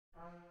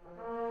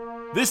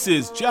This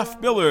is Jeff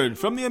Billard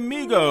from the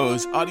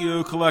Amigos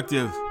Audio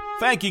Collective,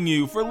 thanking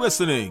you for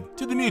listening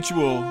to the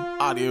Mutual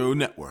Audio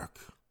Network.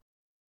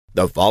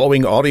 The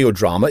following audio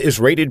drama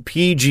is rated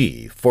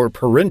PG for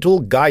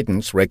parental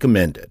guidance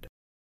recommended.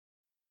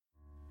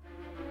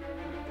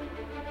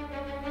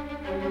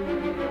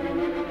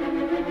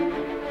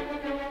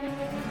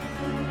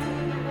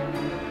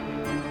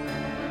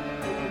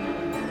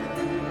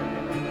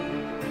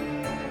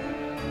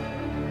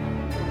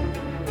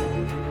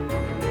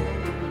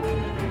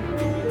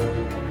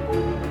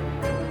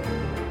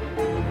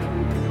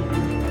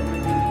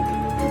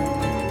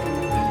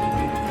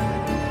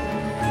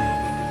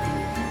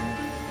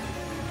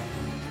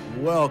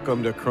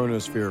 Welcome to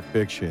Chronosphere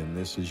Fiction.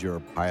 This is your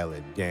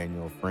pilot,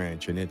 Daniel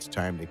French, and it's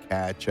time to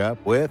catch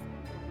up with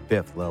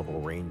 5th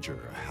level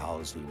Ranger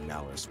Halsey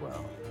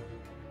Maliswell,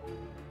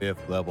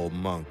 5th level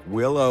Monk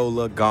Willow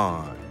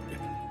Lagon,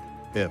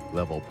 5th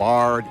level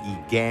Bard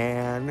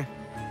Egan,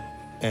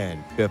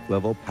 and 5th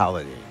level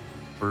Paladin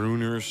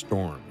Bruner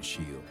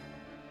Stormshield.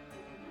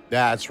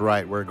 That's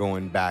right, we're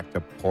going back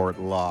to Port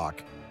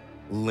Locke.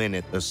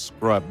 Lynette, the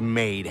scrub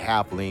maid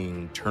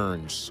halfling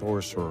turned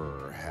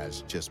sorcerer,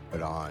 has just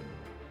put on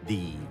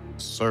the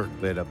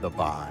circlet of the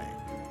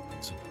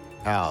vines.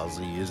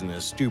 Halsey is in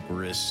a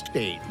stuporous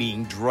state,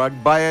 being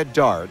drugged by a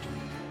dart.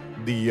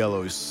 The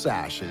Yellow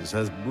Sashes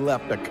has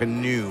left a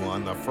canoe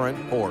on the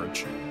front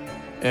porch,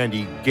 and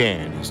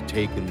Egan has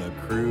taken the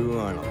crew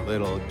on a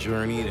little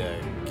journey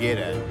to get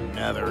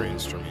another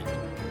instrument.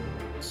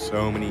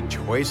 So many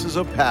choices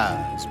of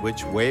paths.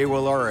 Which way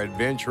will our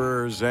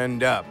adventurers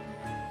end up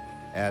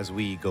as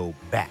we go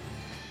back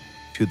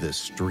to the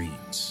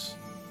streets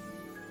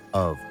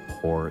of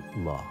Port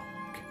Locke?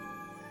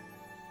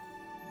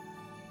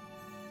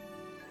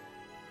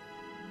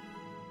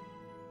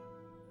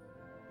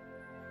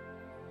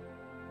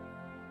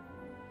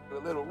 A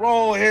little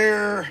roll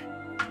here.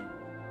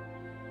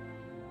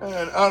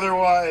 An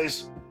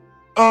otherwise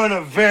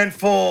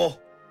uneventful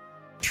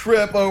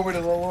trip over to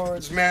the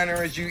Lord's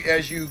Manor as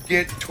you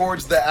get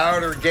towards the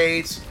outer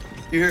gates.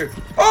 You hear,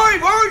 "Oi,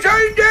 boys, how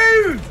you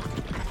doing?"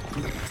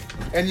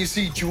 And you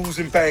see Jules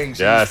and Fangs.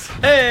 Yes.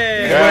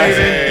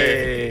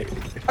 Hey!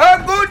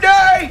 Have a good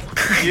day!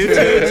 You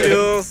too,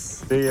 Jules.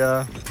 See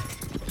ya.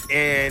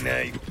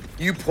 And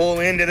you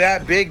pull into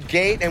that big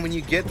gate, and when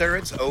you get there,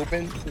 it's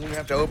open. You don't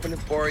have to open it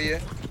for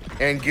you.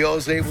 And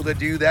Gil's able to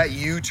do that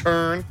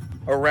U-turn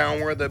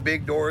around where the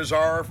big doors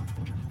are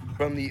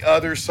from the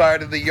other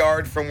side of the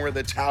yard from where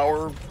the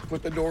tower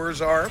with the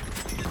doors are.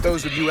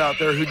 Those of you out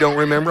there who don't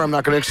remember, I'm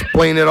not going to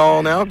explain it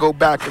all now. Go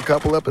back a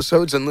couple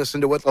episodes and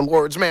listen to what the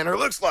Lord's Manor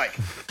looks like.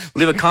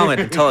 Leave a comment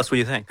and tell us what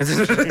you think.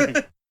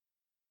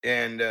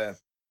 And a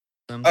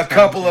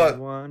couple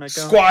of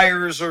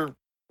squires or,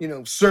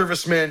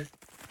 servicemen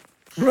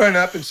run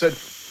up and said,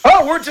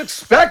 "Oh, we're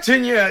just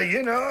expecting you,"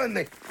 and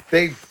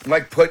they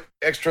put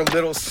extra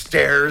little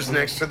stairs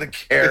next to the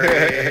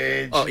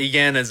carriage. Oh,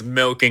 Egan is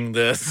milking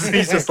this.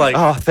 He's just like,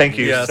 oh, thank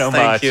you so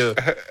much.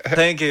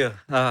 Thank you.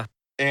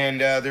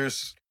 And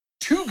there's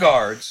two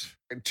guards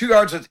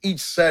at each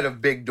set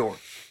of big doors,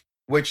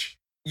 which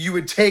you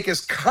would take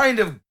as kind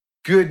of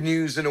good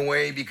news in a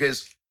way,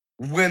 because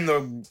when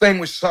the thing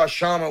with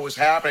Shama was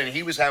happening,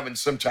 he was having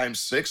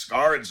sometimes 6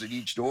 guards at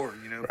each door,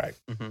 Right.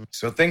 Mm-hmm.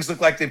 So things look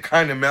like they've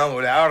kind of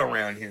mellowed out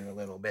around here a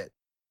little bit.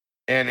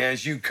 And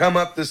as you come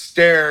up the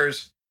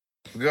stairs,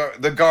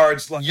 the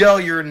guards yell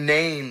your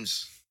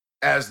names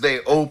as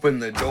they open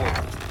the door.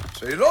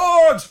 Say,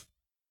 "Lords,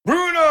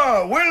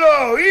 Bruna,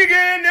 Willow,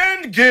 Egan,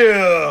 and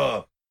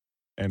Gil."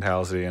 And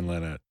Halsey and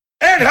Lynette.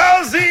 And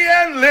Halsey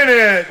and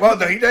Lynette. Well,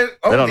 they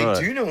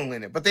do know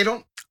Lynette, but they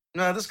don't.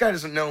 No, this guy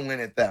doesn't know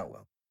Lynette that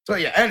well. So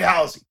yeah, and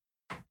Halsey.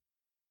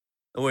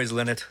 Always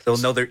Lynette.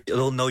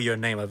 They'll know your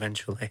name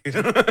eventually.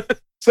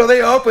 So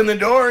they open the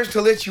doors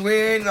to let you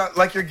in,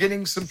 like you're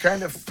getting some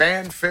kind of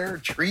fanfare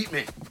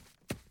treatment.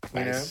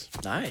 Nice.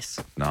 Nice.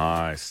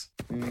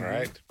 Mm-hmm. All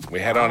right. We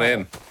head on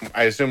in.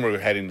 I assume we're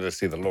heading to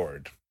see the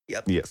Lord.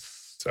 Yep.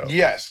 Yes. So.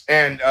 Yes,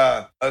 and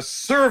a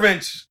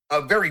servant,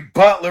 a very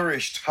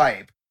butlerish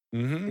type,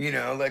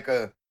 Mm-hmm. like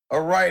a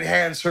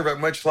right-hand servant,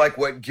 much like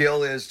what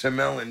Gil is to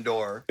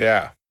Melindor,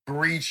 Yeah.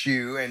 greets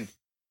you and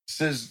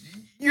says,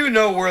 "You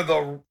know where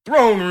the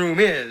throne room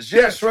is?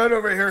 Yes, right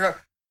over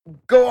here.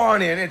 Go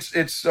on in.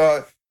 It's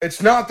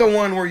not the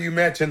one where you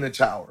met in the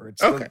tower.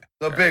 It's Okay.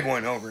 the big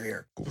one over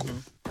here."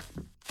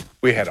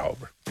 We head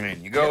over.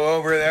 And you go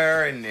over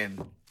there,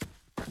 and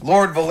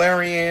Lord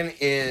Valerian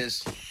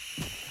is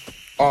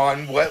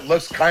on what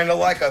looks kind of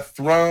like a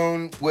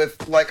throne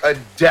with like a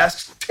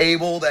desk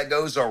table that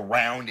goes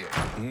around it.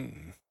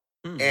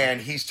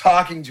 And he's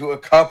talking to a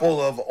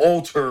couple of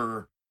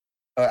older,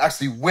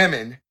 actually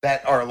women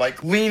that are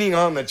like leaning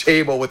on the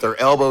table with their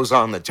elbows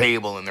on the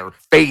table and their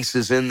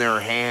faces in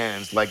their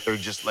hands, like they're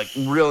just like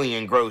really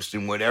engrossed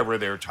in whatever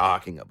they're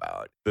talking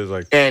about.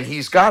 And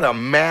he's got a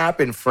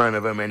map in front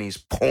of him and he's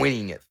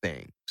pointing at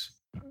things.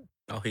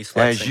 Oh, he's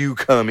flexing. As you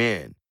come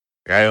in.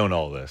 I own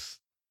all this.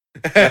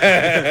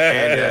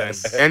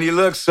 And he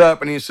looks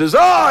up and he says,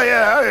 "Oh,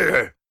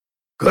 yeah,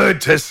 good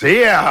to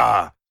see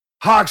ya.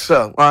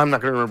 Hoxa. Well, I'm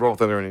not going to remember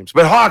both of their names,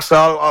 but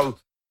Hoxa,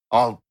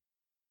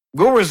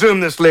 we'll resume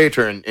this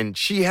later. And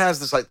she has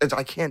this, like,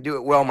 I can't do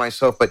it well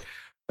myself, but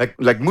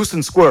like Moose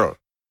and Squirrel,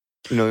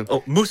 you know.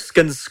 Oh, Moose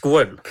and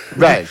Squirrel.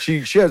 Right.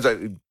 She has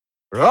a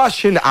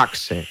Russian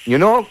accent, you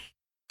know.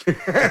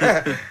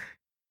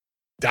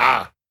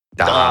 Da.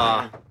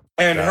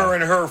 And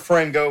her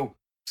friend go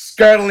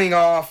scuttling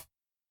off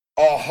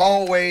a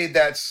hallway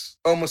that's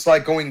almost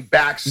like going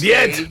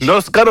backstage. Niet. No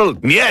scuttle.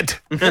 Niet.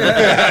 They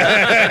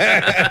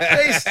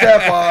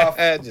step off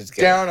Just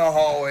kidding. down a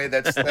hallway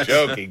that's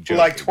Joking.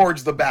 like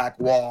towards the back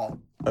wall.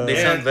 They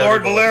sound And very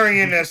Lord bold.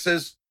 Valerian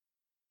says,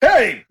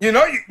 hey, you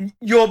know,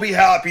 you'll be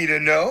happy to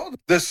know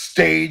the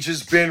stage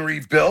has been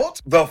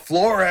rebuilt. The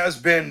floor has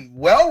been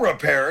well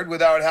repaired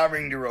without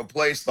having to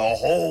replace the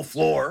whole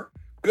floor.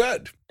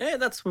 Good. Hey,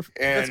 that's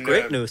And,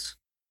 great news.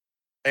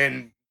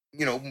 And,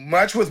 you know,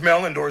 much with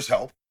Melindor's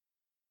help.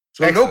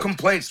 So no Excellent.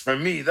 complaints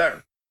from me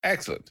there.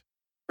 Excellent.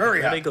 Very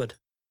Very happy. good.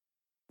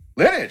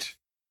 Lynette,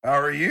 how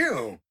are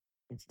you?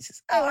 She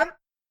says, oh,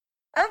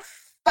 I'm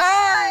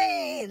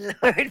fine,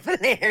 Lord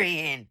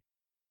Valerian.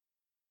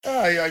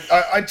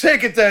 I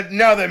take it that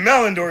now that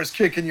Melindor's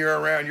kicking you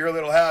around, you're a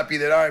little happy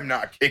that I'm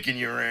not kicking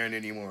you around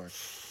anymore.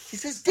 She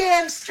says,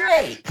 damn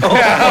straight. Oh,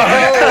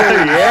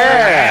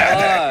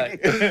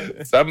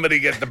 yeah. Somebody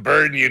get the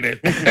burn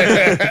unit. Because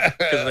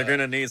they're going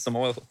to need some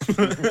oil.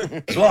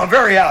 Well, I'm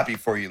very happy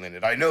for you,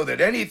 Lynette. I know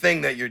that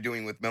anything that you're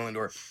doing with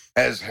Melindor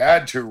has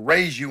had to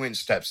raise you in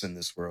steps in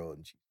this world.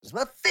 She says,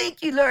 well,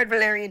 thank you, Lord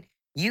Valerian.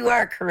 You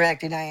are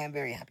correct, and I am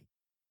very happy.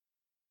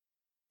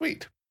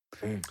 Sweet.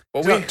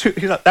 Well,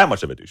 He's not that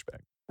much of a douchebag.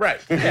 right.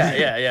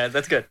 yeah.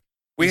 That's good.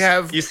 We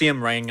have You see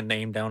him writing a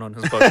name down on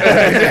his book.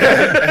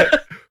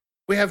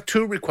 we have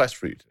 2 requests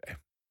for you today.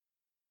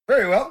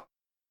 Very well.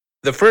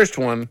 The first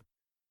one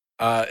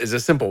is a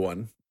simple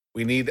one.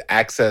 We need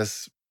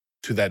access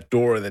to that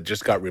door that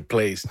just got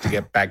replaced to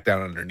get back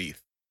down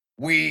underneath.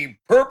 We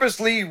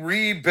purposely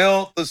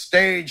rebuilt the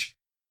stage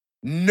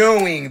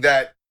knowing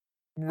that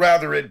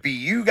whether it be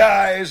you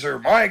guys or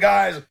my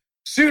guys,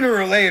 sooner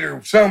or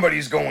later,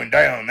 somebody's going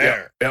down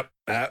there. Yep.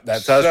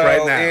 That's us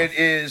right now.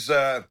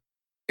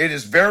 It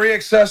is very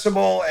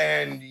accessible,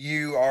 and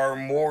you are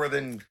more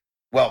than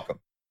welcome.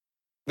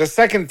 The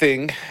second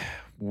thing,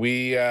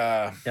 we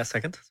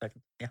Second.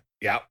 Yeah.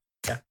 yeah.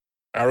 Yeah.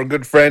 Our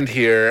good friend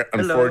here,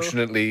 Hello.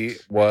 unfortunately,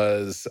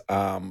 was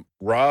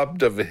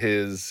robbed of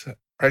his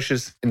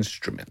precious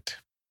instrument.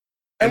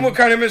 And what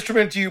kind of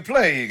instrument do you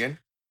play, Egan?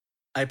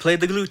 I played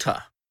the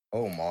gluta,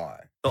 Oh my!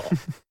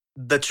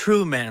 the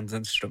true man's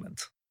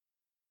instrument.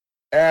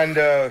 And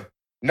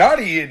not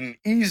an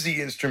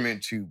easy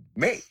instrument to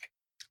make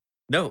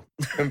No.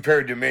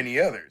 compared to many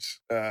others.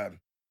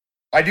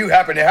 I do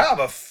happen to have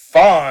a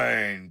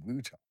fine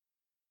blue top.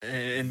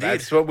 Indeed.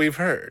 That's what we've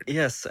heard.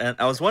 Yes, and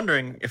I was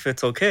wondering if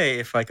it's okay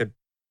if I could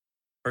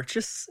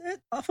purchase it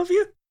off of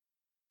you.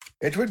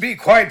 It would be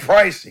quite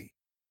pricey.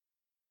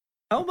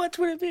 How much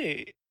would it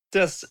be?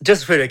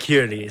 Just for the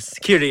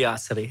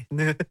curiosity.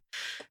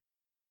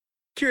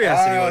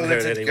 Curiosity I'll won't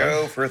let hurt it anyone.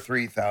 go for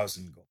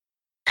 3,000 gold.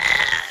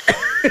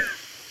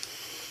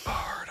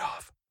 Hard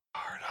off.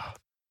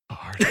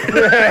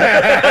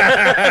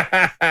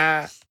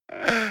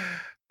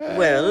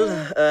 Well,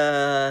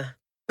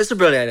 Mr.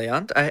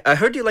 Brilliant, I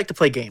heard you like to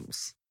play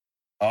games.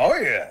 Oh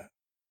yeah.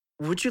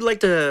 Would you like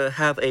to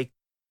have a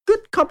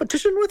good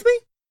competition with me?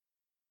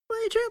 By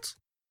any chance?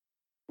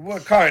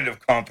 What kind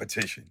of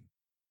competition?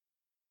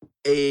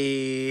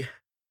 A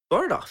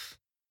Bard-off.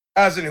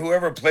 As in,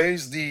 whoever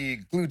plays the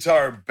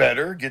glutar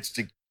better gets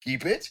to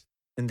keep it?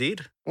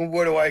 Indeed. Well,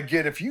 what do I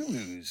get if you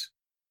lose?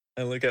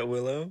 I look at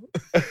Willow.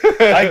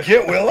 I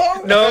get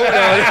Willow? No.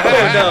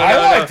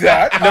 I like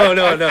that. No.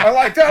 I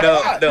like that a No,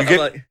 lot. no. You, I'm get,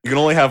 like, you can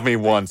only have me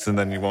once, and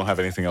then you won't have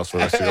anything else for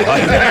the rest of your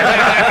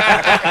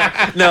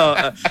life.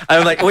 no,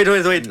 I'm like,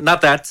 wait,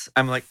 not that.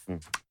 I'm like,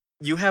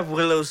 you have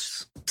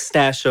Willow's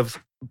stash of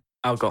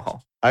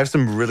alcohol I have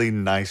some really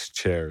nice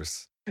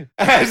chairs.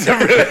 Some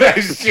really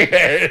nice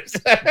chairs.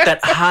 that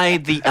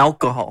hide the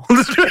alcohol.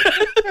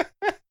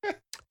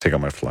 Take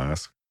out my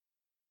flask.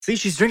 See,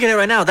 she's drinking it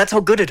right now. That's how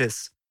good it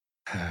is.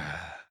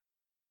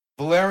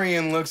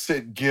 Valerian looks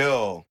at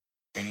Gil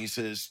and he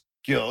says,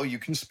 Gil, you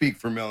can speak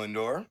for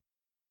Melindor.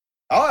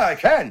 Oh, I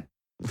can.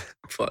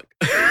 Fuck.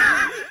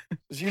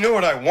 'Cause you know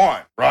what I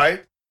want,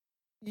 right?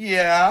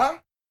 Yeah.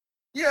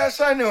 Yes,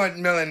 I know what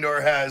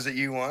Melindor has that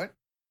you want.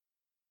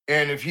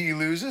 And if he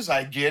loses,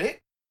 I get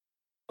it.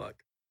 Fuck.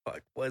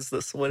 What is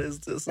this?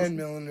 And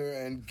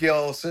Melindor and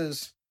Gil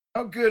says,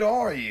 how good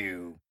are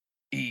you,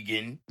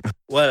 Egan?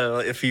 Well,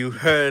 if you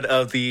heard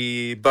of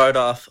the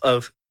Bard-off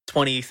of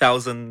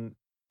 20,000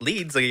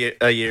 leads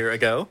a year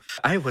ago,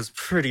 I was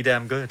pretty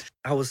damn good.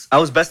 I was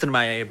best in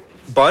my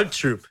Bard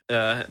troop.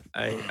 I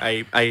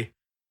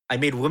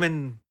made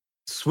women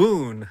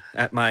swoon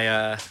at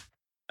my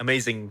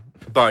amazing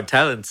Bard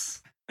talents.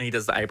 And he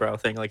does the eyebrow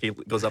thing, like he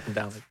goes up and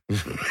down. He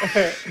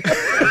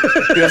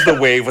does the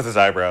wave with his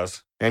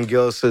eyebrows. And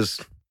Gil says,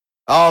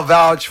 I'll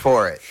vouch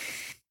for it.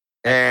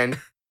 And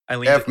I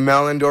leaned if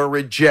Melindor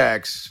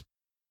rejects,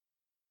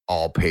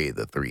 I'll pay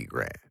the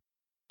 $3,000.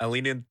 I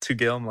lean into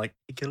Gil. I'm like,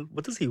 hey, Gil,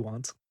 what does he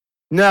want?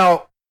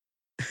 Now,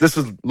 this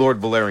is Lord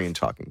Valerian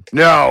talking.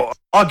 Now,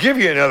 I'll give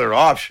you another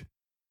option.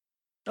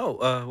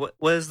 Oh,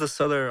 what is this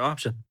other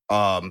option?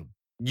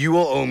 You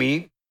will owe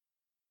me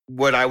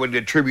what I would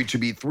attribute to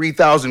be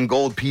 3,000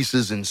 gold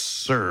pieces in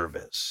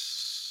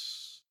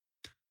service.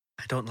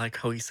 I don't like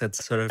how he said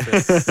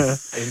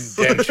service.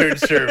 Indentured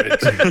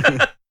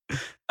servitude.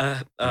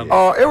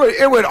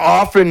 It would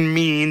often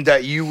mean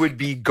that you would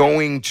be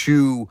going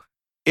to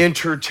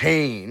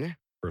entertain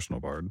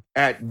Personal bard.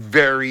 at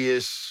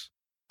various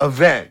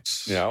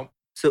events. No.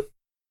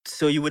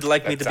 So you would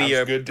like me to be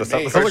your good to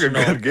That me. sounds like a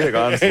good gig,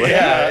 honestly.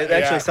 Yeah, it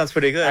actually sounds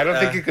pretty good. I don't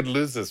think you could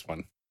lose this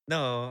one.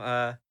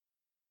 No.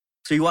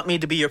 So you want me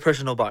to be your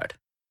personal bard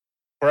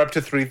For up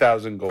to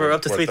 3,000 gold. for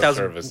up to worth of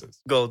 3,000 services.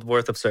 gold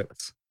worth of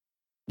service?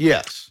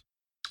 Yes.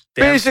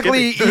 Damn,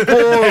 Basically Skippy.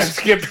 equals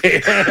Skippy.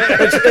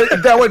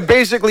 that would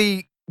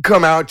basically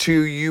come out to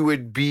you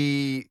would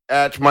be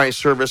at my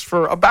service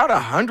for about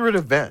 100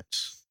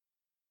 events.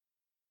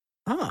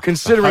 Huh.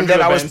 Considering that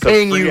I was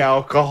paying you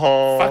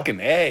alcohol. Fucking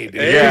A, dude.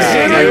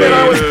 Considering that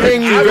I was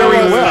paying you very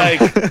I was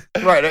well.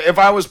 like, Right. If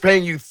I was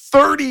paying you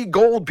 30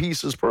 gold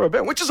pieces per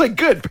event, which is a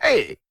good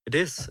pay, It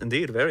is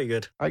indeed very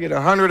good. I get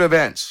 100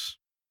 events.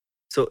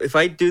 So if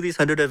I do these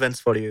 100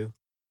 events for you,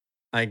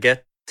 I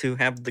get to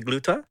have the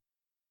glutar?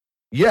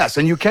 Yes,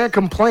 and you can't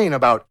complain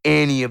about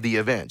any of the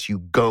events. You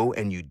go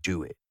and you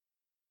do it.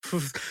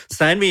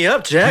 Sign me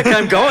up, Jack.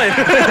 I'm going.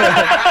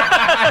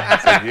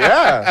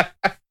 Yeah.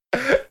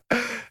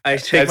 I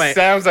take that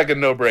sounds like a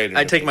no-brainer.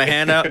 I take my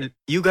hand out.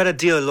 You got a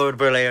deal, Lord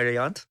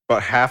Valerian.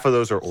 About half of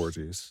those are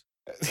orgies.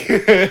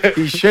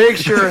 He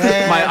shakes your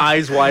hand. My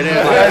eyes widen.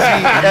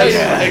 As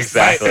he-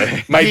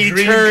 Exactly. My he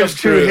dream turns comes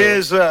to true.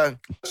 his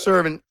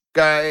servant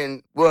guy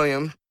and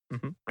William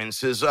Mhm. and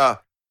says,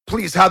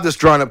 please have this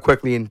drawn up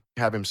quickly and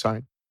have him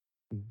sign.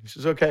 He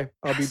says, okay,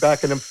 I'll be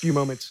back in a few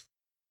moments.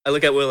 I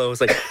look at Willow.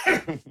 It's like,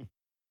 I'm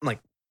like,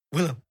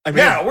 Willow. I mean,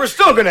 Now, we're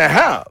still going to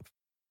have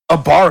a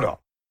Bardo.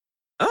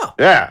 oh,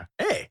 Yeah.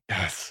 hey,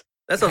 Yes.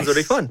 that sounds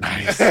really fun.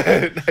 Nice.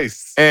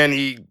 Nice. And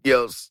he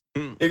yells,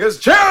 Hmm. he goes,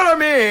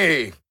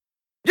 Jeremy!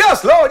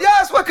 Yes, Lord,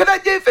 yes, what can I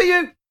do for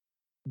you?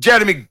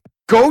 Jeremy,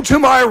 go to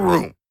my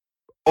room.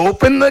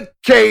 Open the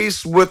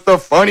case with the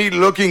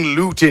funny-looking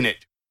loot in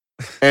it.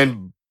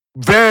 And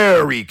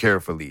very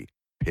carefully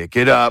pick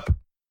it up.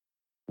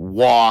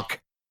 Walk.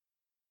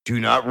 Do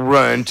not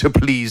run to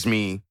please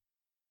me.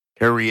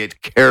 Carry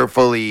it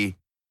carefully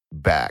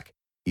back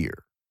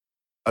here.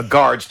 A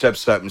guard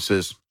steps up and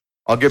says,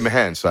 I'll give him a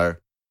hand,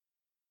 sire.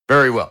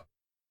 Very well.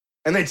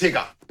 And they take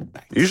off.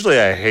 Usually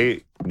I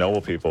hate noble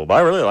people, but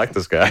I really like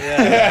this guy.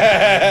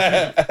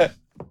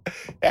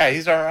 Yeah,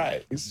 he's all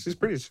right. He's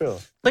pretty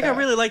chill. Like, I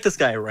really like this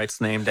guy. Writes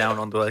name down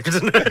on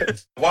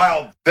the.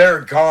 While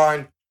they're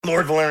gone,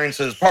 Lord Valerian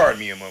says, pardon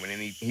me a moment.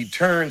 And he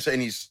turns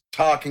and he's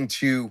talking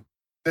to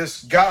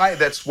this guy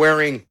that's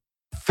wearing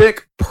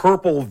thick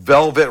purple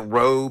velvet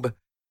robe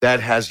that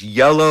has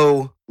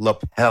yellow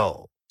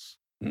lapels.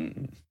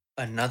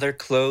 Another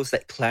clothes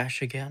that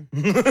clash again.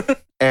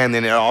 And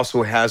then it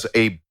also has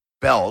a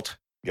belt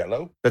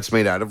Yellow? that's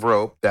made out of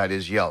rope that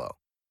is yellow.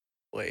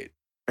 Wait.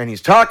 And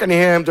he's talking to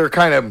him. They're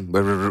kind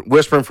of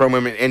whispering from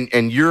him.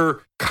 And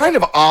you're kind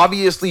of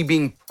obviously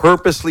being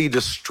purposely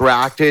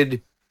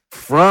distracted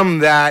from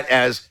that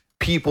as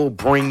people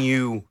bring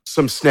you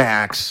some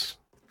snacks,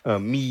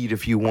 meat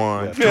if you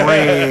want,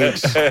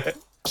 drinks,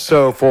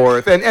 so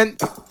forth. And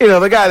you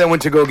know, the guy that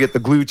went to go get the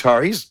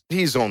glutar,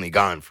 he's only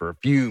gone for a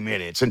few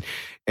minutes.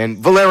 And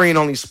Valerian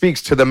only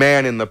speaks to the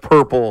man in the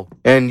purple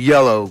and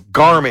yellow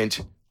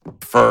garment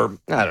for,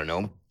 I don't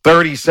know,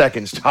 30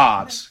 seconds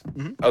tops.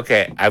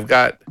 Okay, I've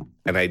got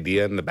an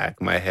idea in the back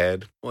of my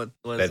head What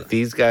is that it?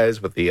 these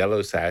guys with the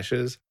yellow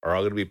sashes are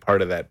all going to be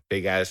part of that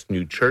big-ass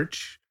new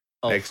church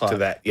Oh, next to fuck.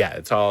 that. Yeah,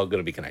 it's all going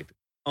to be connected.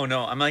 Oh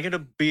no, am I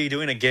gonna be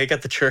doing a gig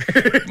at the church?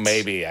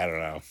 Maybe, I don't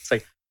know. It's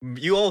like,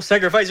 you all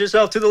sacrifice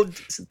yourself to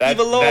the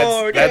evil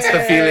Lord. That's the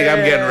feeling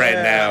I'm getting right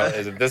Yeah. now,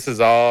 is that this is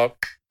all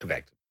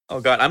connected. Oh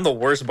god, I'm the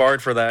worst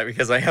bard for that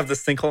because I have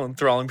this thing called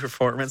enthralling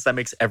performance that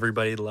makes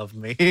everybody love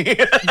me.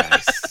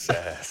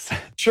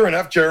 Sure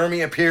enough,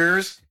 Jeremy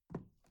appears.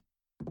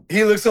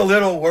 He looks a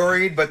little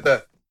worried, but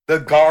the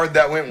guard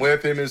that went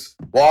with him is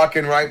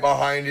walking right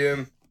behind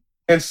him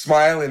and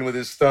smiling with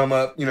his thumb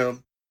up. You know,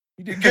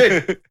 you did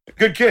good,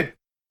 good kid.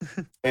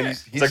 And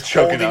he's like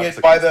choking holding up.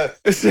 it by the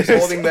he's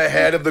holding the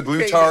head of the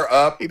glutar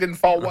up He didn't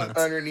fall once.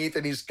 underneath,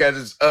 and he's got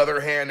his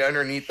other hand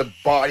underneath the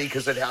body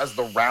because it has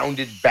the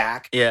rounded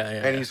back, yeah.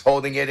 and he's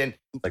holding it. And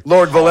Like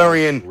Lord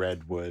Valerian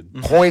Redwood.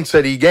 points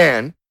at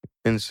Egan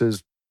and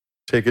says,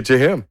 "Take it to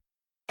him."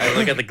 I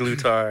look at the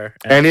glutar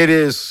And it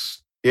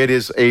is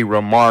a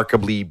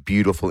remarkably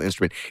beautiful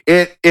instrument.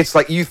 It's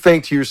like you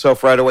think to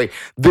yourself right away,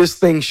 this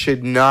thing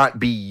should not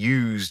be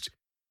used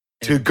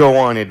to go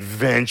on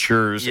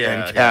adventures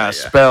and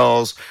cast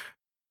spells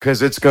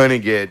because it's going to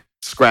get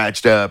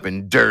scratched up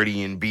and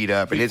dirty and beat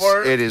up. And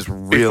Before- it is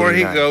really Before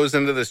he nice. goes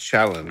into this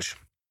challenge,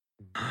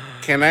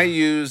 Can I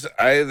use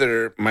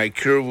either my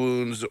cure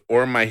wounds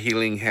or my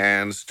healing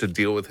hands to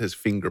deal with his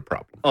finger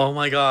problem? Oh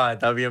my god,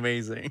 that'd be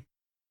amazing.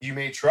 You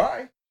may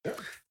try.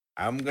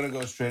 I'm gonna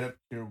go straight up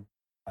cure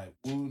my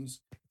wounds.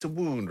 It's a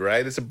wound,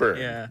 right? It's a burn.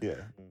 Yeah. Yeah.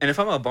 And if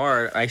I'm a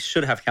bard, I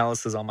should have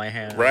calluses on my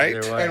hand. Right?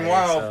 either way, And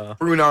while so-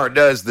 Brunar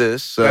does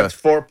this, That's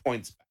 4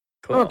 points.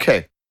 Cool.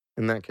 okay.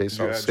 In that case,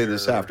 You I'll had say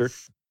this your- after.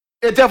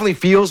 It definitely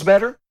feels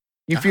better.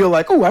 You feel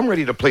like, oh, I'm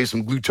ready to play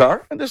some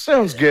guitar. And this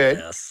sounds good.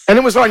 Yes. And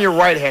it was on your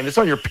right hand. It's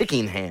on your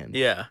picking hand.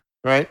 Yeah.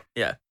 Right?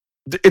 Yeah.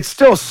 It's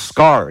still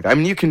scarred. I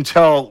mean, you can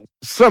tell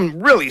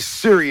some really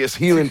serious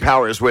healing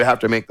powers would have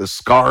to make the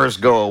scars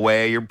go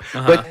away.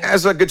 But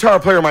as a guitar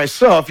player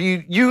myself,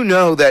 you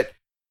know that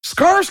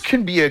scars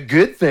can be a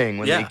good thing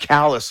when they Yeah.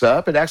 callus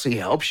up. It actually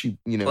helps you,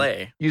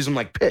 Play. use them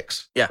like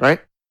picks. Yeah. Right?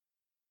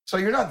 So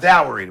you're not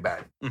that worried about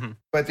it. Mhm.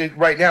 But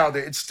right now,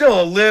 it's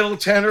still a little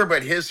tender,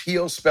 but his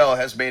heal spell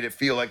has made it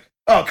feel like,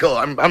 oh, cool,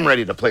 I'm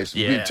ready to play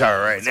some Yeah. guitar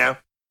right now.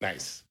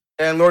 Nice.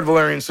 And Lord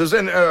Valerian says,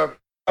 and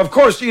of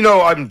course,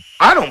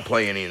 I don't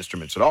play any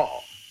instruments at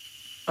all.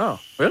 Oh,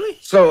 really?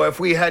 So if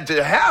we had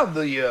to have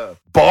the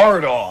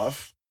bard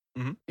off,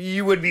 Mhm.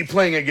 you would be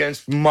playing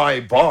against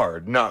my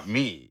bard, not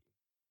me.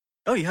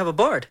 Oh, you have a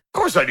bard. Of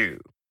course I do.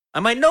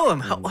 I might know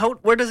him.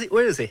 Where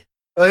is he?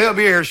 He'll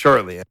be here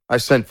shortly. I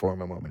sent for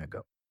him a moment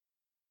ago.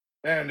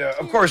 And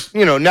of course,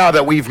 now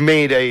that we've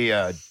made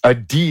a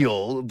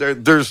deal,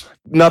 there's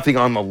nothing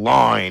on the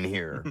line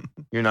here.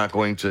 You're not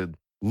going to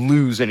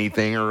lose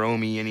anything or owe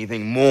me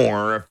anything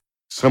more if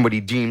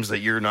somebody deems that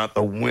you're not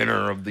the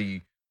winner of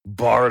the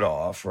bard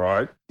off,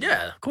 right?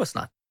 Yeah, of course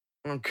not.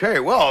 Okay,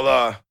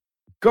 well,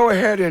 go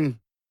ahead and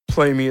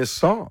play me a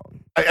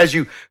song. As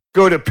you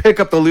go to pick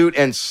up the lute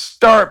and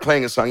start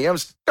playing a song, you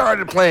haven't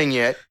started playing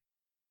yet.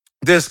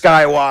 This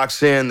guy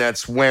walks in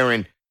that's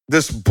wearing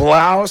this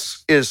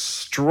blouse is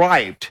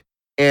striped,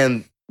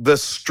 and the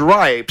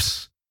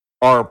stripes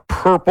are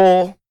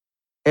purple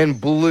and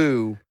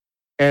blue.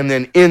 And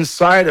then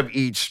inside of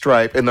each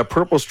stripe, in the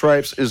purple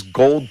stripes is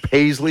gold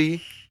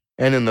paisley,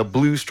 and in the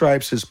blue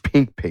stripes is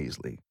pink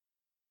paisley.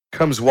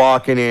 Comes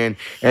walking in,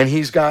 and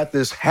he's got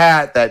this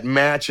hat that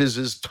matches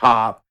his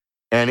top,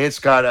 and it's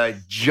got a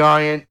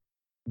giant,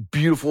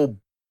 beautiful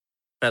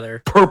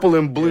Feather. purple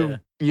and blue,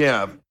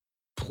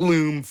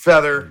 plume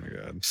feather Oh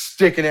my God.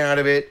 sticking out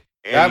of it.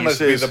 And That he must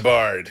says, be the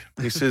bard.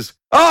 He says,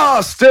 "Oh,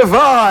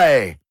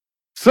 Stivai!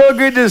 So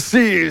good to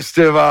see you, I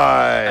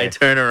Stivai."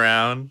 turn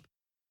around.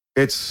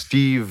 It's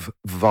Steve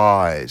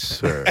Vai,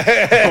 sir.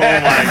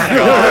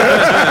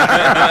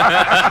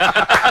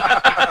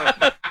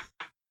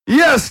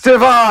 Yes,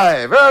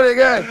 Stivai! Very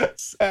good.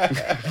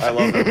 I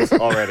love this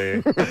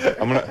already.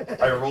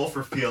 I roll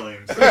for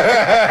feelings. It's a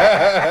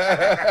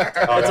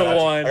I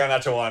one. got a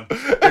natural one.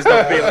 There's no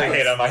I feelings.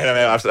 hate him.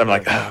 I'm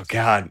like, oh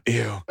God,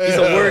 ew. He's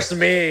the worst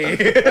me.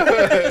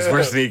 It's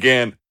worse than he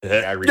can.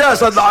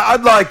 Yes,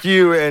 I'd like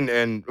you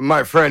and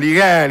my friend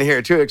Ian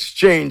here to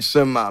exchange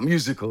some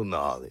musical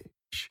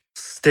knowledge.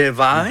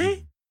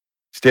 Stivai?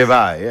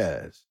 Stivai,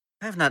 yes.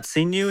 I have not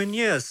seen you in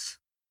years.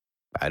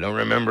 I don't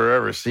remember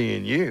ever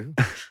seeing you.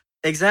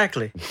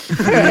 Exactly.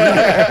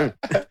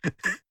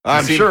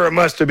 I'm sure it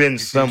must have been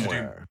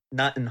somewhere.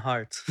 Not in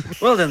heart.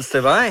 Well then,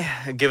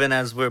 Stivai, given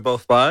as we're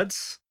both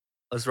bards,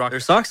 let's rock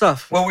your socks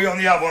off. Well, we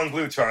only have one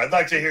guitar. I'd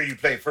like to hear you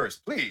play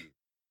first, please.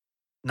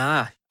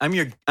 Nah, I'm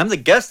the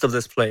guest of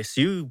this place.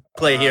 You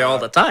play here all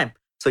the time,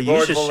 so you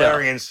Lord should shout.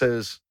 Valerian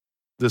says,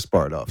 this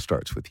part off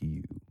starts with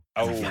you.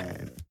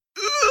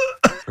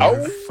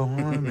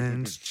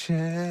 Performance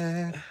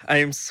check. I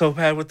am so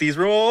bad with these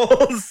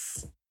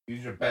rolls.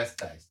 Use your best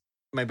dice.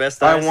 My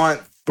best I dice.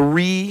 want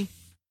 3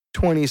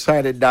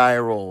 20-sided die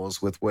rolls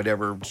with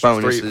whatever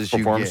bonuses you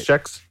performance get.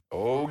 checks.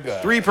 Oh,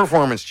 God. 3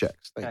 performance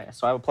checks. Thank Okay,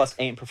 so I have a +8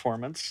 in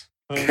performance.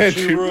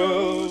 Country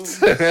roads,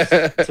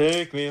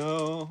 take me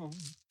home.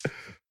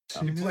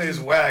 you. He plays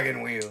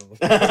wagon wheel.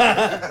 no,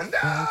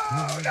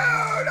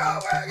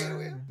 wagon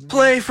wheel.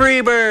 Play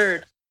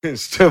Freebird.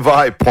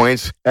 Stivai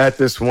points at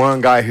this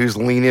one guy who's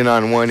leaning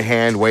on one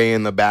hand, way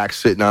in the back,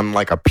 sitting on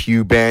like a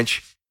pew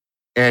bench,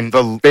 and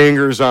the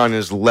fingers on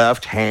his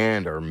left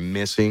hand are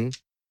missing.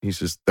 He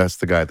says, "That's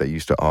the guy that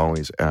used to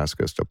always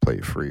ask us to play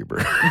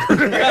Freebird."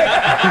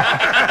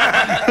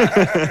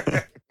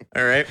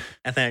 All right,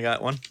 I think I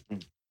got one. All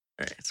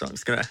right, so I'm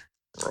just gonna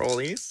roll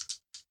these.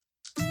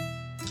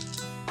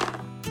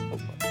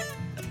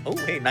 Oh,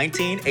 hey,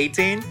 19,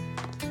 18.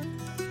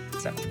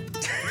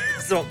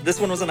 So this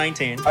one was a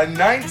 19. A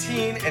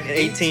 19, an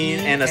 18,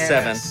 and a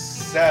 7.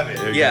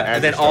 7. Yeah, add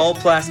and then your all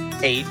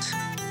 +8.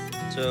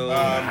 So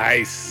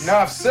Nice.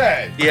 Enough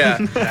said. yeah.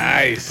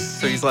 Nice.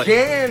 So he's like,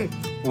 Again,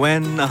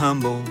 when a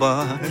humble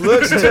bard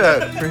looks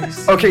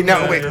to. Okay,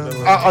 now wait.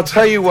 I'll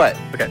tell you what.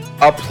 Okay.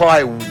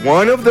 Apply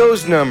one of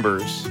those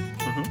numbers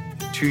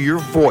Mhm. to your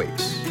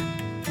voice.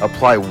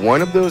 Apply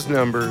one of those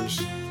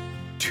numbers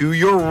to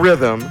your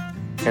rhythm,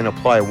 and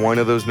apply one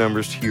of those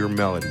numbers to your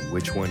melody.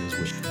 Which one is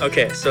which?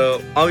 Okay,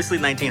 so obviously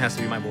 19 has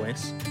to be my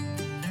voice.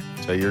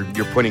 So you're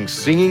putting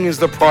singing as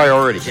the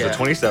priority. Yeah. The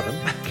 27.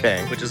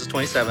 Okay. which is a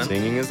 27.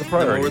 Singing is the And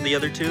what were priority. the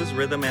other twos?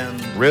 Rhythm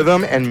and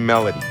Rhythm and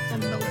melody.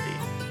 melody.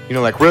 You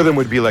know, like rhythm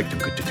would be like,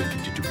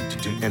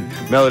 and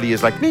melody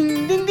is like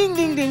ding, ding, ding, ding,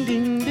 ding, ding,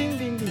 ding,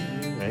 ding,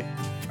 ding, right?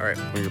 All right.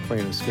 When you're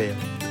playing the scale.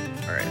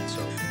 All right.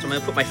 So I'm going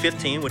to put my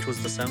 15, which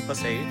was the 7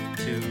 plus 8,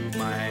 to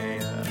my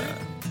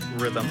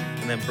rhythm.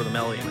 And then for the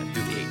melody, I'm going to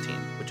do the 18,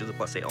 which is a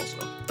plus 8 also.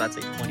 That's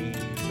a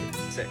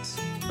 26.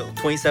 So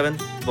 27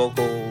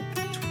 vocal,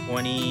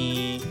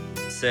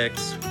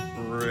 26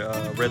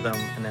 rhythm,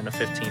 and then a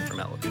 15 for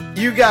melody.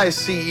 You guys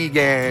see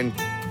Egan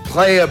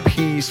play a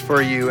piece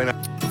for you, and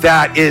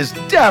that is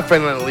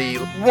definitely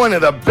one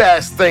of the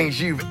best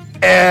things you've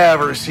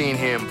ever seen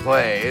him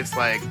play. It's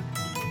like,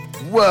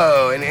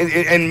 whoa,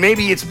 and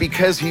maybe it's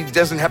because he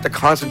doesn't have to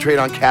concentrate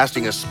on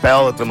casting a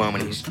spell at the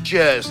moment. He's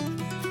just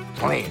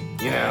playing,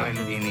 you know, and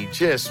he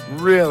just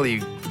really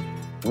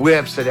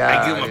whips it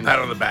out. I give him a pat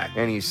on the back.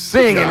 And he's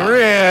singing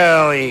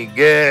really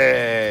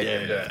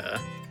good. Yeah.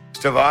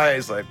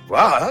 Stavai's like,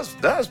 wow,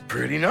 that's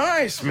pretty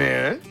nice,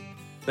 man.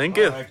 Thank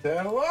I you. like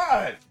that a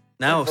lot.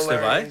 Now,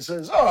 Valerian Stavai.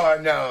 says, oh,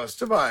 no,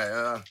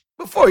 Stavai,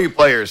 before you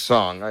play your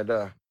song, I'd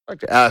like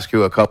to ask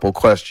you a couple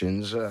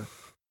questions. And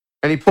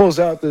he pulls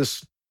out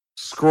this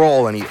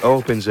scroll and he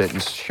opens it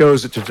and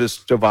shows it to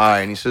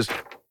Stavai, and he says,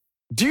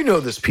 do you know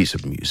this piece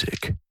of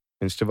music?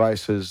 And Stavai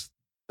says,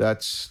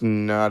 that's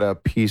not a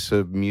piece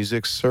of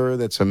music, sir.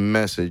 That's a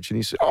message. And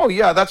he said, oh,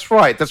 yeah, that's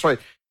right. That's right.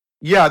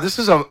 Yeah, this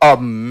is a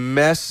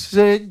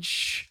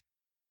message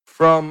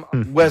from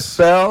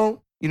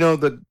Wessel, you know,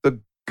 the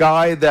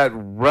guy that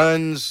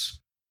runs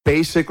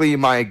basically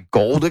my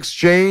gold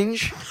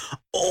exchange.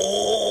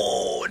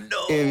 Oh,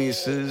 no. And he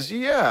says,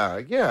 yeah.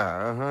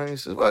 Uh-huh. He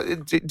says, well,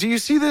 do you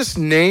see this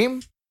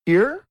name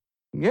here?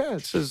 Yeah,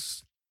 it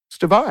says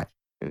Stavai.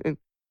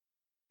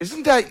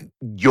 Isn't that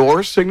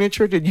your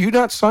signature? Did you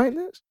not sign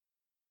this?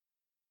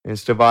 And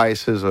Stavai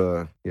says,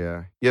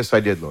 yeah. Yes, I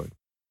did, Lord.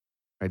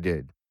 I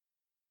did.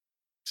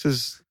 He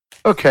says,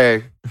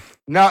 okay,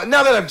 now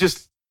that I've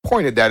just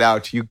pointed that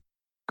out to you,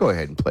 go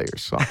ahead and play your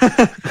song.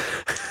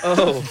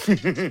 Oh.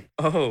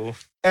 Oh.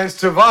 And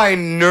Stavai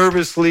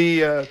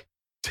nervously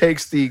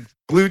takes the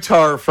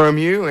glutar from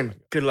you and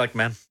Good luck,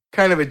 man.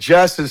 kind of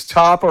adjusts his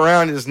top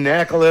around his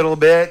neck a little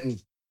bit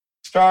and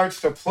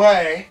starts to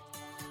play.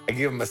 I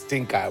give him a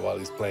stink eye while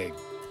he's playing.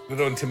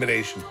 Little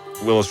intimidation.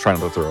 Will is trying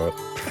to throw it.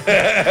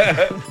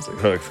 It's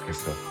like, oh, okay,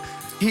 so.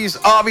 He's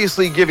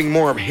obviously giving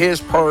more of his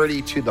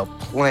priority to the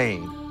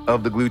playing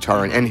of the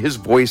glutar, and his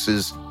voice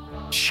is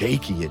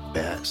shaky at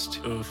best.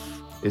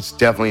 Oof. It's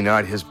definitely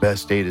not his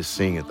best day to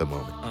sing at the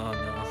moment. Oh,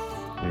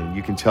 no. And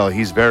you can tell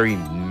he's very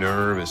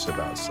nervous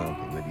about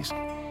something, that he's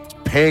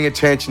paying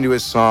attention to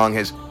his song.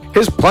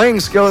 His playing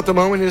skill at the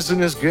moment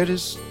isn't as good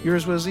as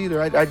yours was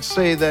either. I'd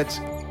say that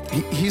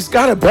he's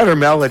got a better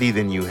melody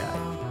than you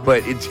have,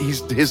 but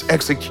his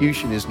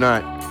execution is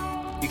not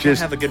You can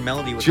just have a good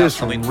melody without just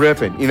something.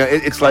 ripping. You know,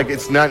 it's like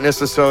it's not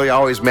necessarily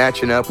always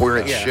matching up where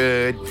it Yeah.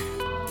 should.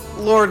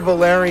 Lord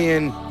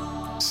Valerian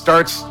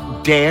starts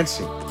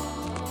dancing.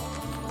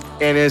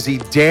 And as he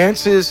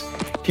dances,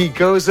 he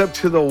goes up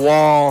to the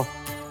wall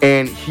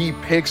and he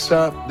picks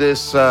up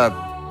this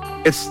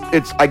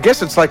I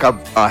guess it's like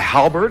a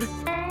halberd.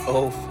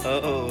 Oh.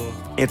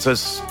 It's a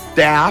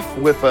staff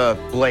with a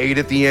blade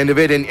at the end of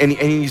it, and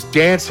he's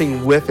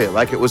dancing with it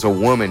like it was a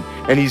woman.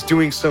 And he's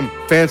doing some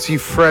fancy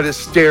Fred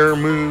Astaire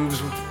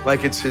moves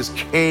like it's his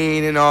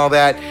cane and all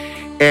that.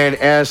 And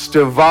as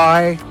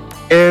Stavai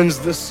ends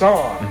the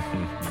song,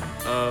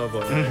 Oh,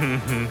 boy.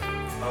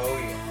 oh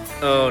yeah,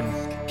 Oh,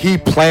 he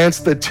plants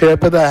the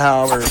tip of the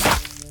halberd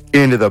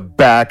into the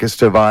back of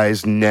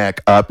Stavai's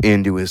neck up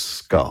into his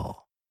skull.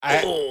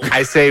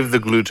 I saved the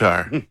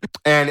glutar.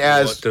 And what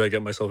as did I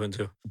get myself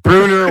into?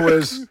 Bruner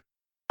was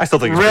I still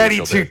think it's ready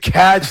pretty to chill,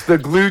 catch the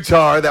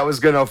glutar that was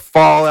going to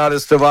fall out of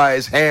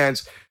Stavai's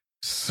hands,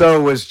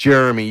 so was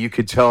Jeremy. You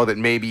could tell that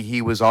maybe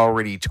he was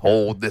already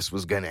told this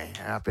was going to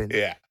happen.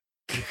 Yeah.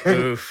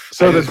 Oof.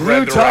 So I the just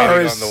read the glutar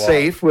writing is on the wall.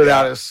 safe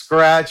without a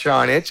scratch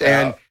on it,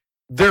 and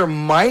there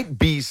might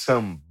be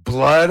some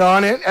blood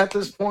on it at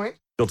this point.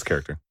 Builds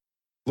character.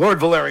 Lord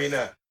Valerian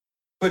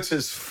puts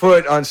his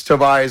foot on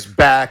Stavai's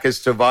back as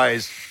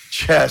Stavai's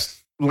chest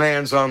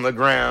lands on the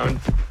ground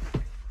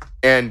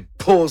and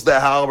pulls the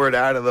halberd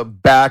out of the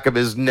back of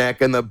his neck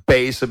and the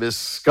base of his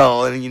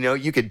skull. And,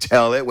 you could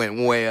tell it went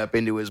way up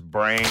into his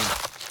brain.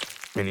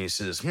 And he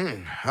says,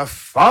 a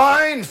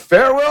fine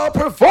farewell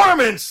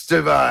performance,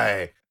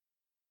 Stavai.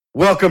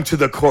 Welcome to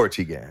the court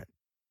again.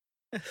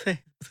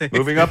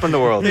 Moving up in the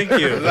world. Thank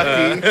you.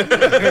 Lucky.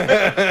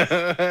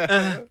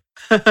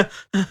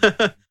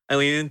 I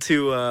lean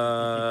into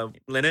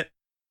Lynette.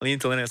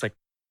 It's like,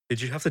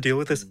 did you have to deal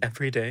with this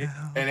every day?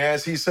 And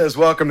as he says,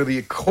 welcome to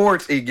the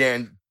court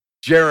again,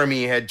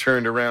 Jeremy had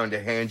turned around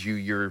to hand you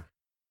your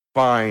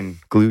fine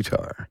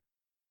glutar.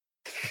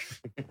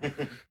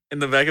 In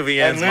the back of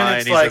Ian's then mind,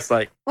 it's he's like- just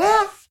like,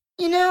 Well,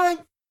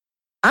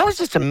 I was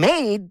just a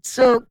maid,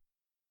 so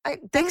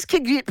things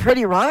could get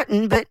pretty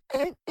rotten, but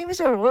it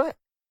was all right.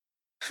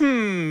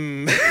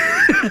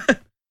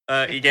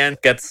 Egan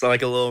gets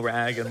like a little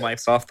rag and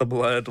wipes off the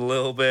blood a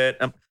little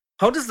bit.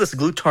 How does this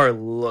glue tar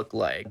look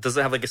like? Does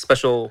it have like a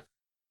special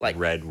like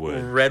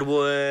Redwood.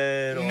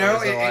 Redwood? Or No,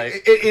 is it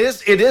like...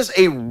 it is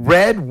a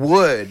red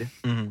wood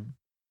Mhm.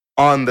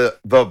 on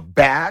the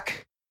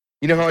back.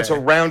 You know how it's a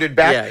Okay. rounded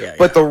back? Yeah.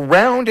 But the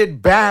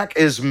rounded back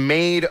is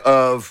made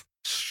of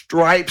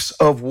stripes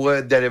of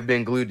wood that have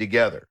been glued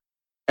together.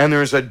 And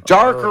there's a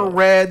darker Oh.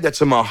 red that's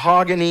a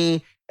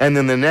mahogany, and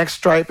then the next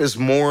stripe is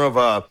more of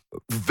a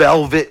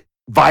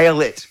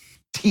violet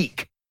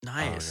teak.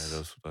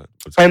 Nice.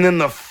 And then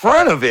the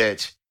front of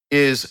it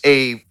is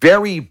a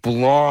very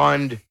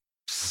blonde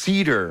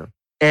cedar,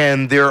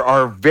 and there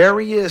are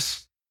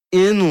various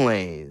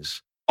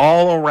inlays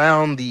all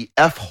around the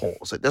F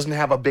holes. It doesn't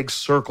have a big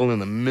circle in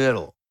the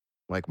middle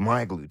like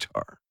my glue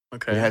tar.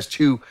 Okay. It has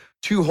two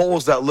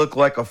holes that look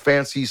like a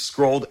fancy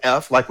scrolled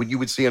F, like what you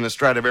would see on a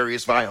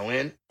Stradivarius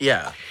violin.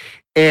 Yeah.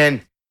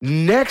 And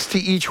next to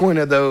each one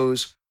of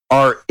those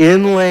are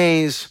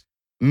inlays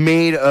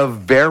made of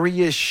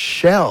various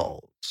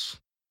shells.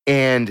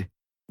 And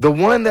the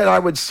one that I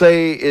would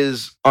say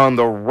is on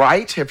the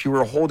right, if you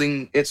were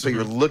holding it so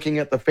you're looking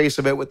at the face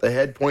of it with the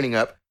head pointing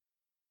up,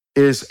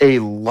 is a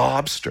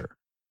lobster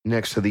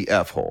next to the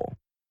F hole.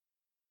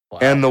 Wow.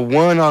 And the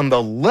one on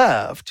the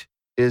left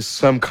is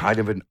some kind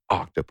of an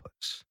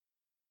octopus.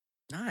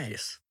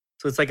 Nice.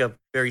 So it's like a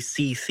very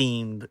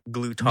sea-themed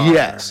glue tar.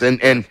 Yes,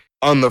 and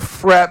on the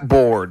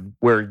fretboard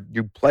where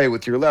you play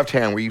with your left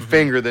hand, where you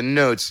finger the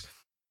notes,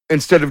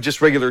 instead of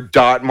just regular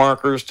dot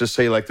markers to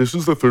say like this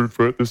is the 3rd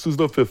fret, this is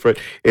the 5th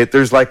fret,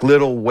 there's like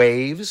little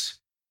waves,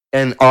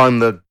 and on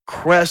the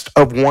crest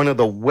of one of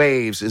the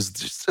waves is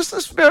just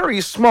this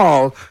very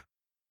small,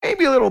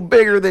 maybe a little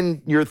bigger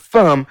than your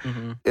thumb,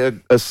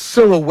 a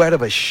silhouette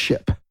of a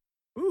ship.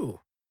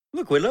 Ooh,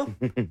 look, Willow.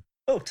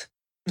 Boat.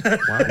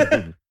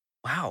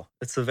 Wow,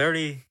 it's a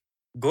very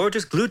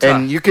gorgeous glue tar.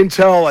 And you can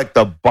tell like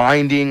the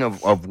binding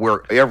of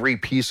where every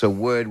piece of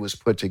wood was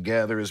put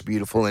together is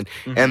beautiful.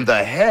 And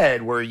the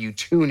head where you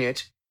tune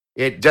it,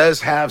 it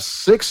does have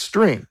 6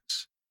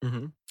 strings.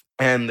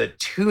 And the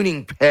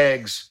tuning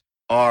pegs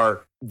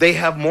they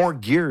have more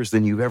gears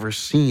than you've ever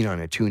seen on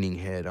a tuning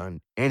head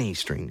on any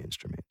stringed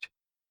instrument,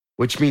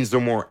 which means they're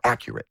more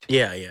accurate.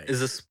 Yeah.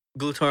 Is this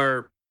glue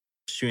tar,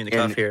 shooting the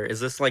cuff here, is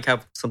this like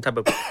have some type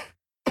of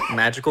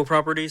magical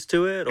properties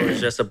to it, or is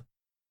it just a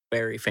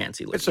very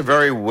fancy looking? It's a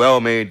very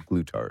well-made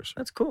glue tars.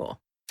 That's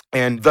cool.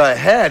 And the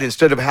head,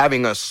 instead of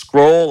having a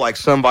scroll like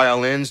some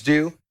violins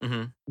do,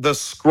 the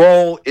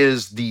scroll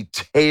is the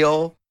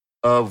tail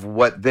of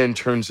what then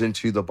turns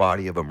into the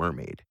body of a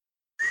mermaid.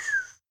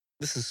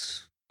 This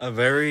is a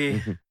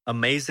very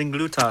amazing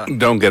glue tar.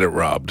 Don't get it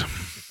robbed.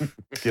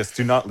 Yes,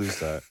 do not lose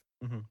that.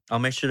 I'll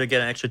make sure to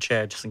get an extra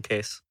chair just in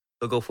case.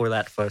 We'll go for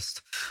that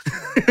first.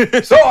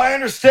 So I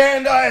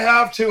understand I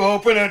have to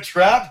open a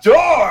trap door.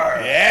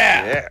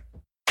 Yeah.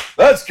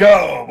 Let's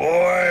go,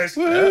 boys.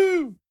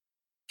 Woo.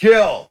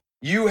 Gil,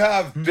 you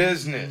have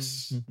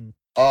business.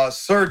 A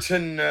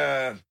certain,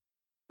 a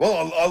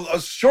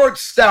short,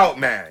 stout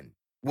man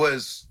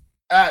was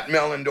at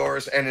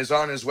Mellendorf's and is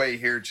on his way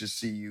here to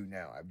see you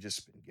now. I've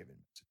just been given.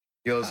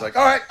 Gil's like,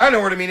 all right, I know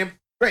where to meet him.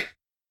 Great.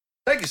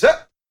 Thank you,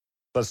 sir.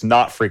 Let's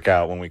not freak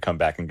out when we come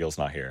back and Gil's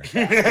not here.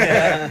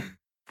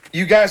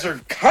 You guys are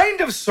kind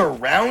of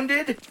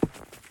surrounded,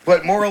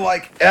 but more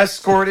like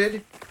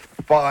escorted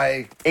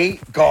by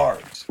 8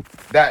 guards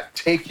that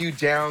take you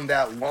down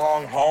that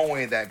long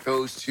hallway that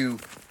goes to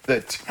the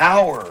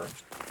tower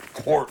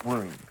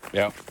courtroom.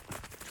 Yep.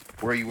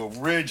 Where you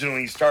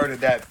originally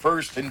started that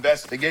first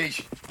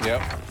investigation.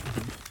 Yep.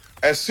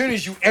 As soon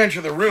as you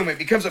enter the room, it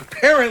becomes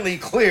apparently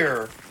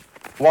clear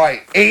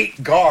why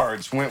 8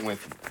 guards went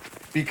with you.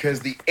 Because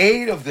the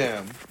 8 of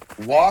them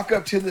walk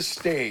up to the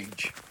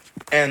stage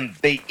and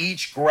they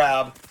each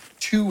grab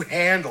 2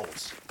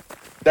 handles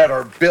that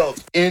are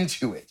built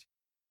into it.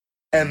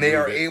 And they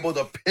are able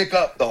to pick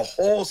up the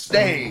whole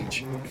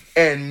stage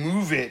and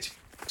move it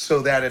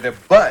so that it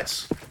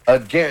abuts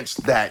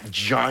against that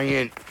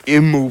giant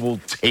immovable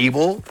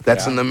table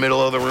that's in the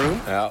middle of the room.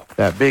 Yeah.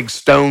 That big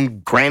stone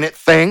granite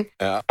thing.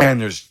 Yeah.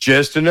 And there's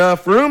just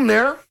enough room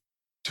there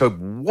to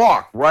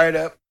walk right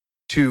up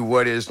to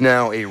what is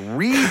now a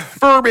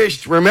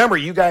refurbished. Remember,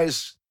 you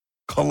guys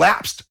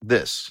collapsed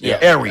this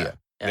area.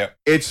 Yeah.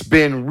 It's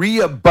been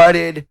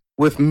re-abutted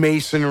with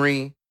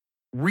masonry,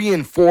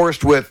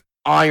 reinforced with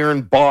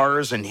iron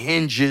bars and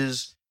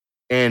hinges,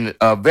 and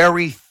a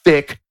very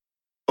thick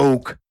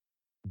oak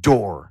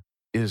door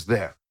is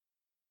there.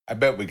 I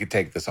bet we could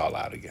take this all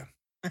out again.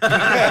 Punches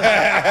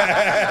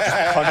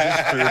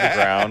through the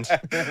ground.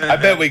 I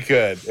bet we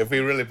could if we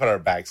really put our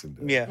backs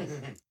into it. Yeah.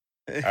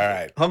 All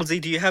right. Halsey,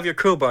 do you have your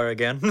crowbar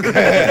again?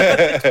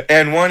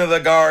 And one of the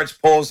guards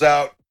pulls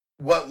out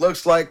what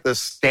looks like the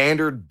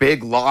standard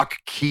big lock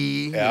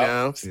key, you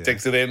know,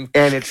 Sticks it in.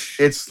 and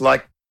it's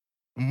like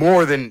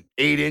more than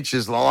 8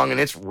 inches long, and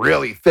it's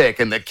really thick.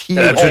 And the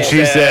keyhole, That's what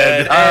she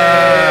said.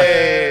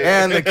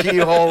 and the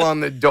keyhole on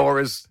the door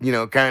is, you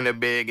know, kind of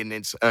big, and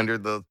it's under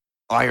the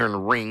iron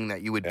ring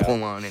that you would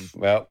pull on. And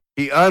Well,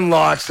 he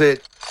unlocks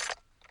it,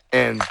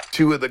 and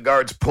two of the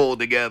guards pulled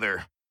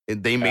together,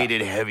 and they made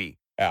it heavy.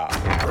 Yeah.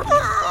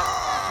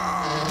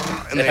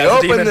 And they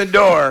opened the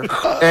door,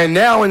 and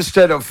now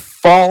instead of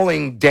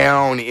falling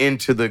down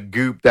into the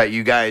goop that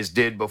you guys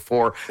did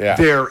before,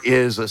 there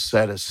is a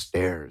set of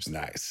stairs.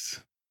 Nice.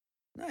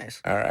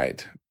 Nice. All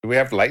right. Do we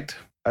have light?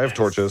 I have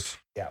torches.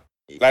 Yeah.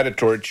 Light a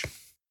torch.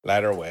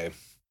 Light her away.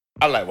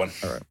 I'll light one.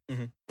 All right.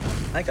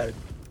 Mm-hmm. I got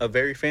a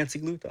very fancy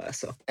glue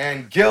lasso.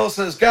 And Gil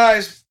says,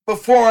 guys,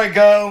 before I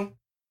go,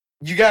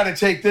 you got to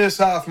take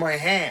this off my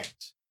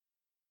hands.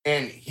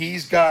 And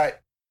he's got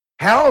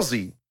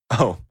Halsey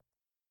Oh.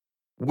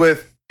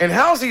 and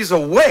Halsey's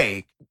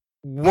awake.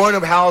 One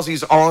of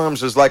Halsey's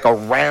arms is like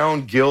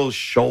around Gil's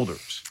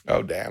shoulders.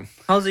 Oh, damn.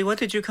 Halsey, when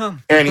did you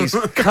come? And he's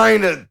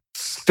kind of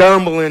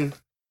stumbling,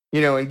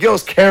 and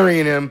Gil's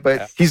carrying him,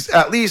 but he's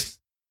at least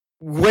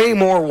way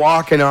more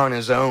walking on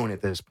his own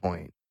at this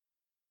point.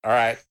 All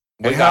right.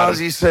 And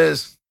Halsey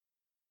says,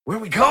 where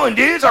are we going,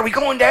 dudes? Are we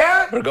going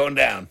down? We're going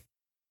down.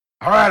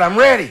 All right, I'm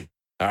ready.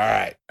 All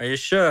right. Are you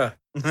sure?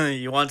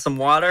 You want some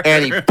water?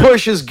 And he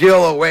pushes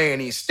Gil away,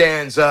 and he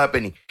stands up,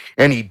 and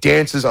he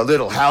dances a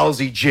little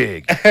Halsey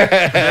jig.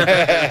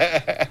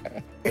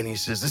 And he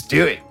says, let's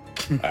do it.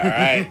 All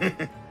right.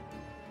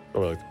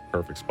 Probably like the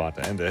perfect spot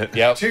to end it.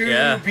 Yep.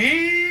 To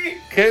be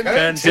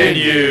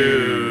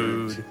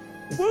Continued.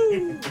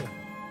 Woo.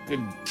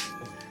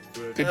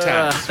 Good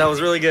times. That was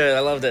really good.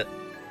 I loved it.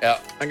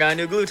 Yep. I got a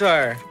new glue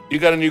tar. You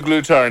got a new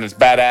glue tar, and it's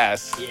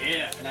badass.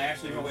 Yeah, and I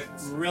actually know it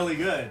really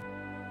good.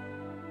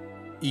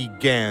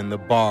 Egan the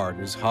Bard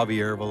is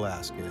Javier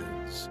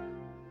Velasquez.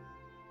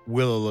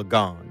 Willa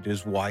Legond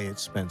is Wyatt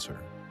Spencer.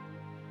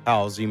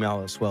 Halsey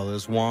Maliswell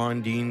is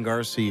Juan Dean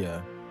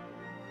Garcia.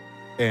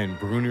 And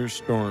Brunner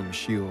Storm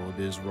Shield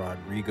is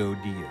Rodrigo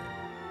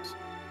Diaz.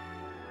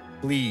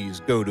 Please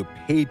go to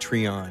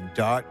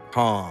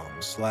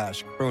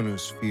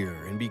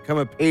patreon.com/chronosphere and become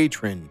a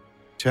patron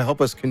to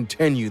help us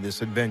continue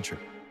this adventure.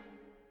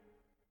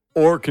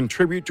 Or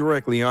contribute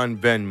directly on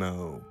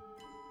Venmo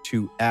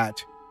to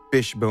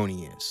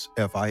 @Fishbonius,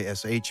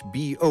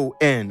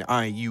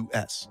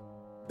 FISHBONIUS.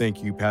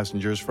 Thank you,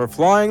 passengers, for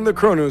flying the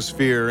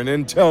Chronosphere, and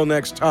until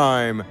next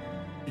time,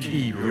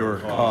 keep your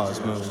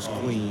cosmos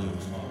clean.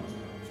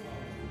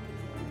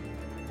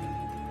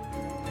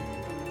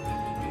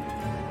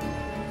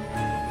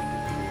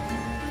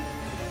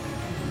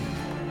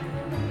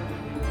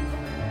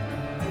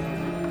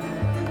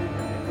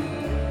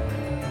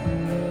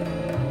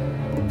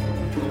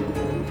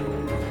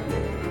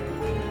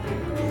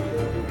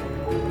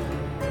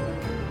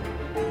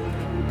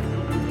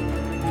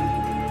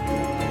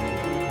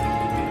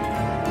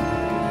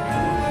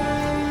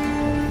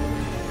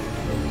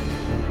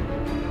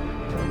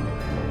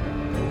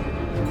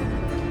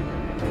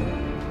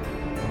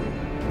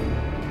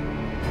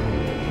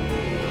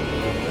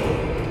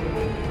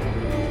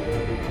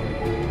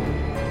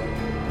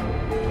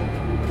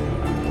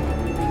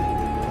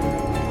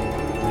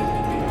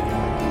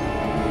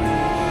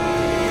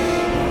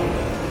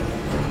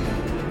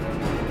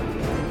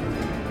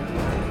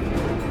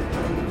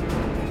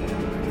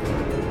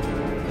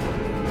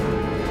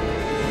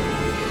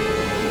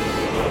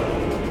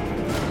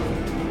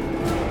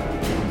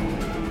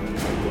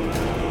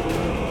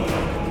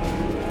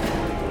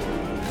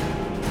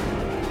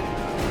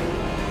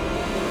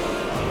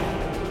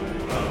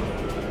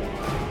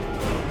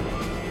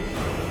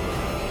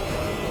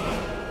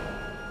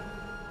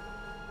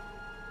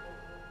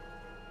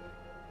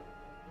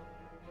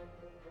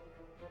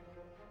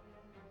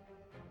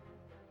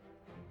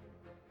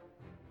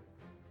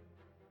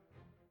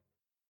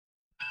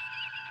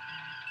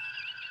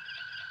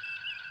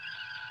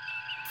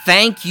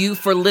 Thank you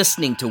for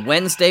listening to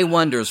Wednesday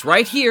Wonders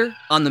right here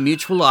on the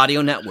Mutual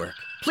Audio Network.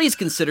 Please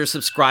consider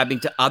subscribing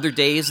to other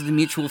days of the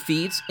Mutual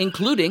feeds,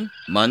 including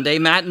Monday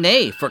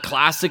Matinee for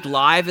classic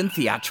live and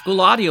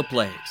theatrical audio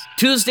plays,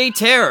 Tuesday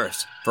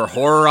Terrors for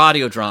horror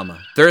audio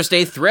drama,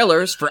 Thursday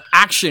Thrillers for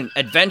action,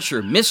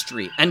 adventure,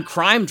 mystery, and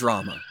crime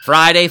drama,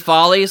 Friday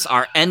Follies,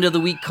 our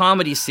end-of-the-week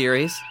comedy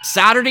series,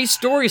 Saturday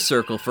Story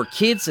Circle for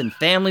kids and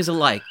families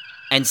alike,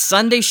 and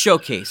Sunday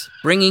Showcase,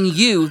 bringing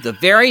you the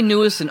very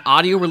newest in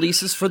audio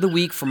releases for the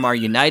week from our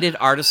United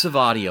Artists of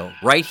Audio,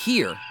 right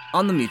here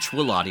on the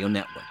Mutual Audio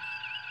Network.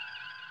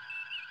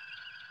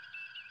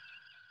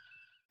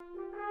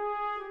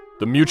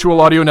 The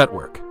Mutual Audio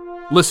Network.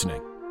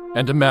 Listening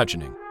and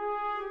imagining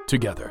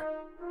together.